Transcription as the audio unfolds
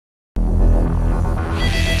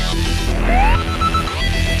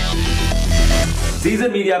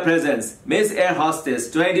Season Media presents Miss Air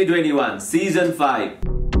Hostess 2021 Season 5.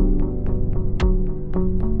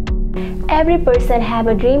 Every person have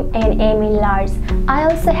a dream and aim in life. I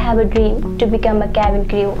also have a dream to become a cabin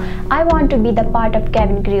crew. I want to be the part of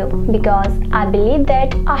cabin crew because I believe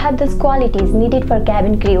that I have those qualities needed for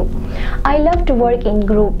cabin crew. I love to work in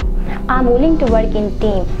group. I'm willing to work in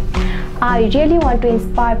team. I really want to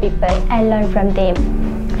inspire people and learn from them.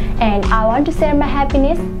 And I want to share my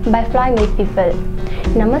happiness by flying with people.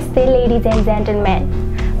 Namaste ladies and gentlemen.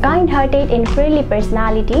 Kind-hearted and friendly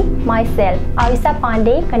personality, myself, AYUSHA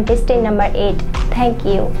Pandey, contestant number 8. Thank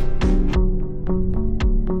you.